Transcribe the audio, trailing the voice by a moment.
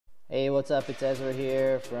Hey, what's up? It's Ezra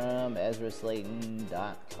here from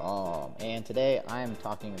EzraSlayton.com, and today I am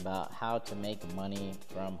talking about how to make money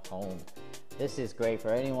from home. This is great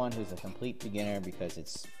for anyone who's a complete beginner because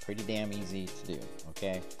it's pretty damn easy to do,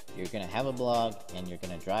 okay? You're going to have a blog and you're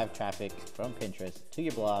going to drive traffic from Pinterest to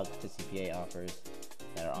your blog to CPA offers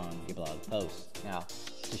that are on your blog posts. Now,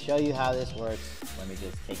 to show you how this works, let me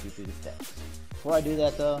just take you through the steps. Before I do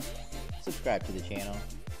that though, subscribe to the channel.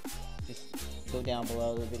 Just go down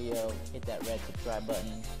below the video, hit that red subscribe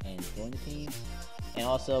button, and join the team. And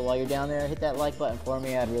also, while you're down there, hit that like button for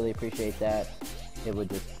me. I'd really appreciate that. It would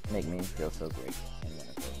just make me feel so great and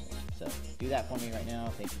wonderful. So do that for me right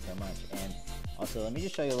now. Thank you so much. And also, let me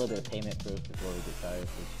just show you a little bit of payment proof before we get started,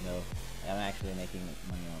 so you know I'm actually making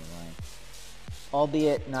money online.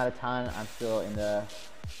 Albeit not a ton. I'm still in the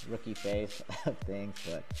rookie phase of things,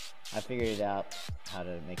 but I figured it out how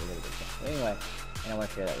to make a little bit of sense. But anyway, and I want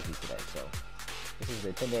to share that with you today. So this is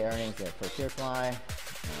the 10-day earnings for PureFly.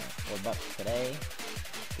 $4 today.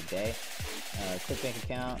 Clickbank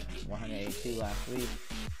account, 182 last week.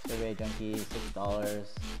 Survey Junkie,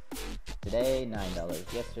 $6 today,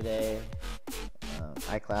 $9 yesterday.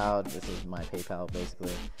 iCloud, this is my PayPal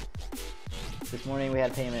basically. This morning we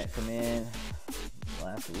had a payment come in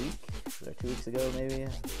last week, or 2 weeks ago maybe,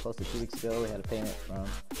 close to 2 weeks ago. We had a payment from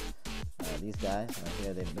these guys right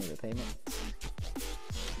here. They made a payment.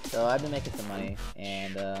 So I've been making some money,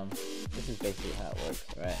 and this is basically how it works,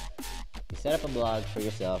 right? You set up a blog for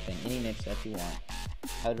yourself in any niche that you want.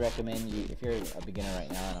 I would recommend you, if you're a beginner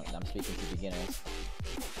right now, and I'm speaking to beginners,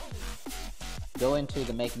 go into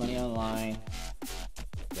the Make Money Online,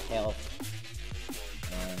 the health,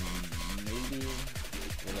 and maybe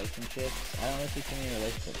relationships. I don't really see too many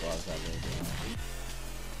relationship blogs out there, to be honest.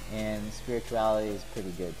 And spirituality is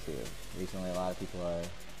pretty good too. Recently, a lot of people are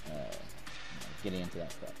getting into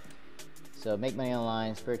that stuff. So Make Money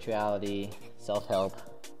Online, spirituality, self-help,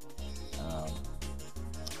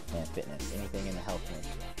 and fitness, anything in the health niche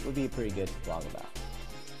would be a pretty good blog about.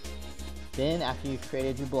 Then after you've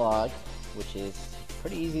created your blog, which is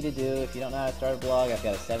pretty easy to do, if you don't know how to start a blog, I've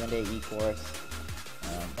got a 7-day e-course.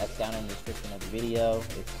 That's down in the description of the video.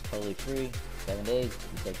 It's totally free, 7 days.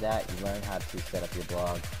 You take that, you learn how to set up your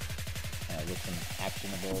blog with some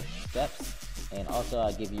actionable steps. And also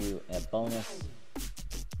I'll give you a bonus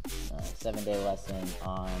 7-day lesson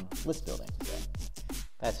on list building. So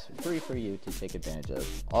that's free for you to take advantage of.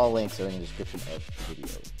 All links are in the description of the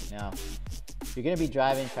video. Now, you're going to be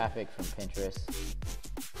driving traffic from Pinterest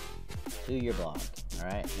to your blog, all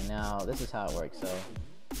right? And now this is how it works. So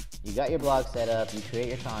you got your blog set up, you create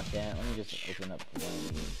your content. Let me just open up one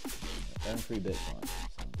of these. Earn free Bitcoin. So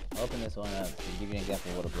I'll open this one up to give you an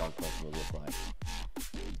example of what a blog post will look like.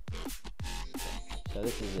 So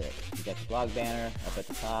this is it. You got your blog banner up at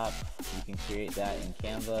the top. You can create that in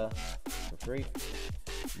Canva for free.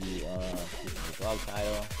 This is the blog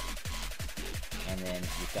title. And then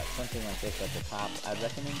you've got something like this at the top. I'd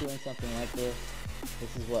recommend doing something like this.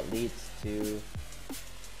 This is what leads to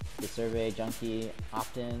the Survey Junkie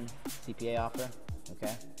opt-in CPA offer.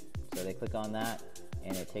 Okay? So they click on that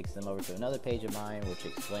and it takes them over to another page of mine which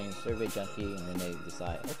explains Survey Junkie, and then they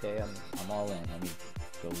decide, okay, I'm all in. Let me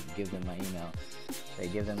go give them my email. They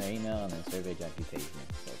give them their email, and then Survey Junkie pays me.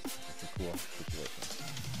 So it's a cool situation.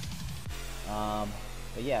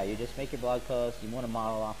 But yeah, you just make your blog post. You want to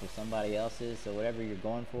model off of somebody else's. So whatever you're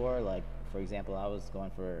going for, like for example, I was going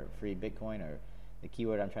for free Bitcoin, or the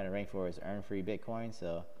keyword I'm trying to rank for is earn free Bitcoin.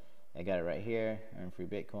 So I got it right here, earn free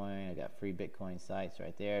Bitcoin. I got free Bitcoin sites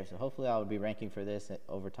right there. So hopefully I will be ranking for this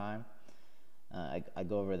over time. I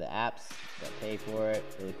go over the apps that pay for it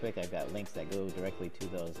really quick. I've got links that go directly to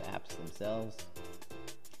those apps themselves.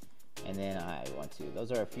 And then I want to,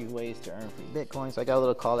 those are a few ways to earn free Bitcoin. So I got a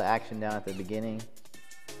little call to action down at the beginning.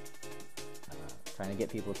 Trying to get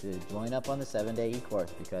people to join up on the 7-day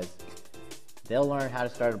e-course because they'll learn how to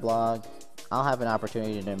start a blog. I'll have an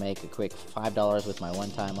opportunity to make a quick $5 with my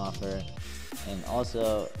one-time offer. And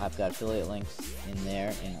also I've got affiliate links in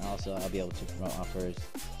there, and also I'll be able to promote offers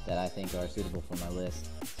that I think are suitable for my list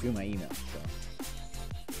through my email. So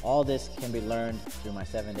all this can be learned through my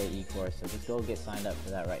 7-day e-course, so just go get signed up for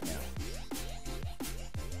that right now.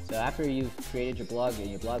 So after you've created your blog and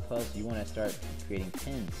your blog post, you want to start creating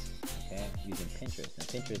pins, okay, using Pinterest. And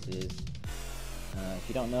Pinterest is, if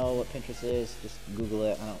you don't know what Pinterest is, just Google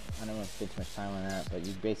it. I don't want to spend too much time on that, but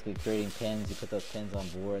you're basically creating pins. You put those pins on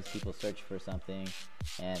boards, people search for something,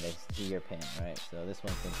 and they see your pin, right? So this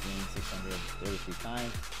one's been seen 633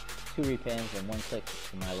 times. 2 repins and 1 click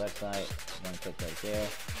to my website, 1 click right there,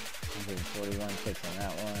 141 clicks on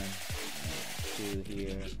that one, 2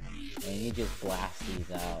 here, and you just blast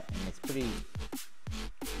these out, and it's pretty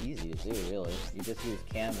easy to do, really. You just use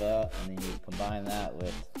Canva, and then you combine that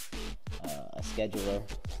with a scheduler.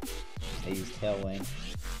 They use Tailwind.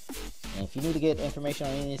 And if you need to get information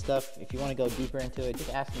on any of this stuff, if you want to go deeper into it,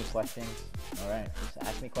 just ask me questions. Alright, just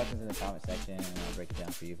ask me questions in the comment section and I'll break it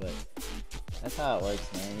down for you. But that's how it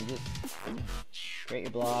works, man. You just create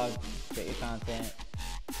your blog, create your content,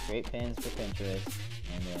 create pins for Pinterest,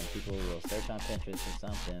 and then people will search on Pinterest for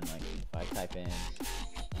something. Like if I type in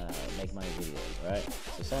make money videos, right?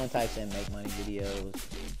 So someone types in make money videos.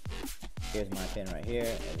 Here's my pin right here,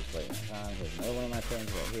 exploiting.com. Here's another one of my pins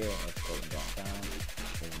right here, exploiting.com.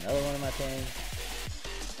 Here's another one of my pins,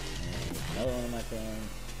 and here's another one of my pins,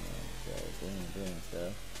 and so boom. So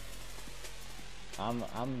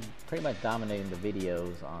I'm pretty much dominating the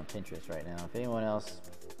videos on Pinterest right now. If anyone else,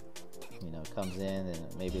 comes in, then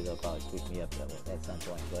maybe they'll probably scoop me up at some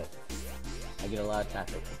point. But I get a lot of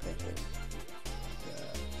traffic from Pinterest.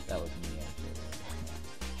 That was me, actually.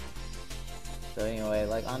 So anyway,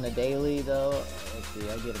 like on the daily though, let's see,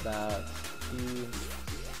 I get about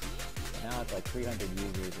now it's like 300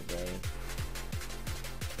 users a day.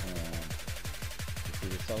 And you see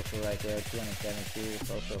the social right there, 272,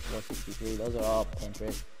 social 463. Those are all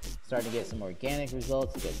Pinterest. Starting to get some organic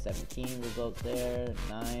results. You get 17 results there,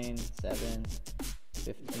 9, 7,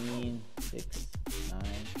 15, 6, 9.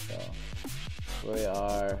 So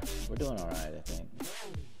we're doing all right, I think.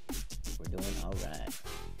 We're doing all right.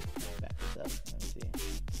 Back this up. Let me see.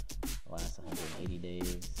 The last 180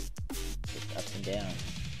 days, just ups and downs.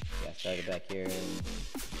 Yeah, I started back here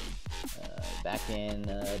back in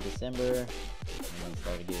December, and then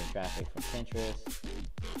started getting traffic from Pinterest.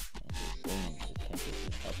 And just boom, Pinterest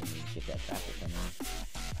is helping me get that traffic from me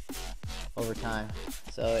over time.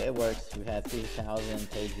 So it works. We've had 3,000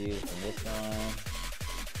 page views from this one.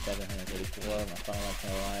 734, my funnel like no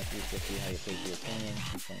lie, 350, how you page your opinion,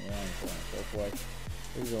 221, and so on and so forth.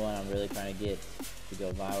 This is the one I'm really trying to get to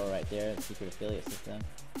go viral right there, the secret affiliate system.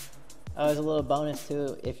 Oh, as a little bonus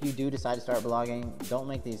too, if you do decide to start blogging, don't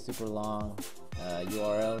make these super long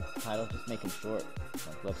URL titles, just make them short,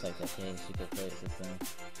 like websites like hey, secret affiliate system,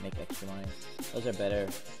 make extra money. Those are better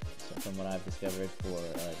from what I've discovered for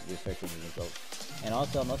your search engine results. And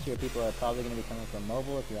also, most of your people are probably going to be coming from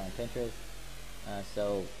mobile if you're on Pinterest.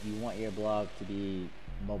 So you want your blog to be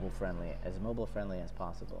mobile friendly as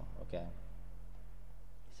possible, okay?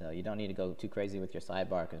 So you don't need to go too crazy with your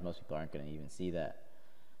sidebar because most people aren't going to even see that.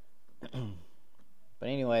 But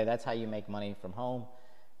anyway, that's how you make money from home.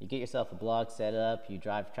 You get yourself a blog set up, you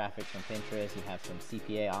drive traffic from Pinterest, you have some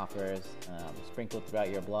CPA offers sprinkled throughout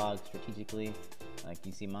your blog strategically. Like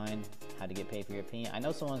you see mine, how to get paid for your opinion. I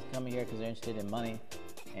know someone's coming here because they're interested in money,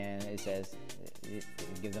 and it says it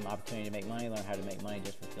gives them opportunity to make money, learn how to make money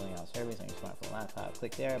just from filling out surveys on your smartphone laptop.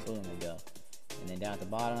 Click there, boom, they go. And then down at the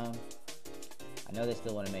bottom, I know they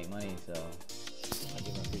still want to make money, so I'll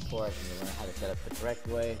give them a free course and they learn how to set up the correct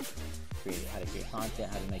way, how to create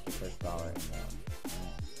content, how to make your first dollar.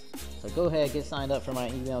 So go ahead, get signed up for my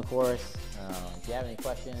email course. If you have any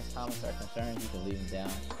questions, comments, or concerns, you can leave them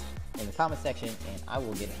down in the comment section and I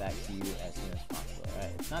will get it back to you as soon as possible. All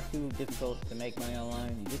right? It's not too difficult to make money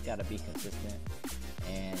online. You just got to be consistent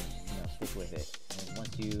and stick with it. And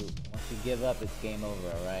once you give up, it's game over.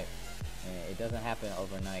 All right, and it doesn't happen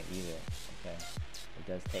overnight either. Okay, it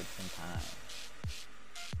does take some time.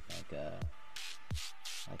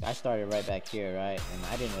 Like I started right back here, right, and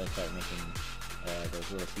I didn't really start making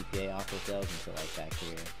those little CPA offer sales until like back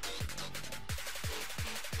here.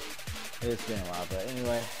 It's been a while, but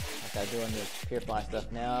anyway, like I'm doing this Pure Fly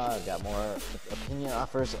stuff now. I've got more opinion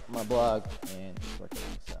offers on my blog, and it's working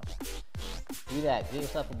out. So do that. Get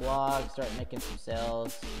yourself a blog, start making some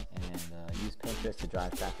sales, and use Pinterest to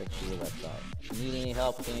drive traffic to your website. If you need any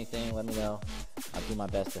help with anything, let me know. I'll do my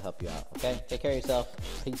best to help you out. Okay? Take care of yourself.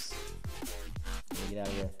 Peace. Let me get out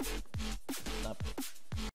of here.